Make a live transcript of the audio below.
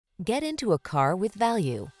Get into a car with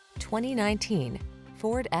value. 2019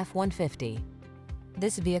 Ford F-150.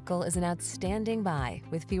 This vehicle is an outstanding buy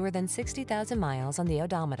with fewer than 60,000 miles on the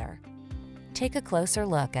odometer. Take a closer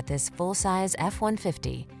look at this full-size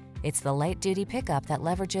F-150. It's the light-duty pickup that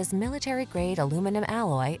leverages military-grade aluminum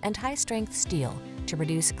alloy and high-strength steel to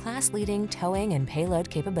produce class-leading towing and payload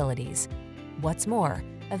capabilities. What's more,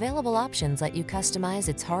 available options let you customize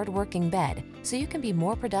its hard-working bed so you can be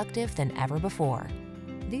more productive than ever before.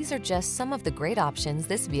 These are just some of the great options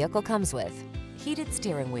this vehicle comes with: heated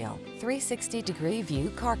steering wheel, 360-degree view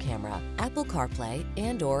car camera, Apple CarPlay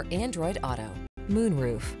and/or Android Auto,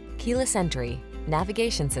 moonroof, keyless entry,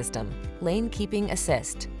 navigation system, lane keeping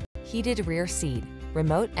assist, heated rear seat,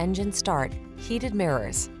 remote engine start, heated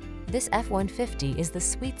mirrors. This F-150 is the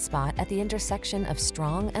sweet spot at the intersection of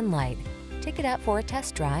strong and light. Take it out for a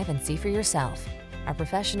test drive and see for yourself. Our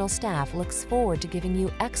professional staff looks forward to giving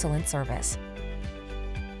you excellent service.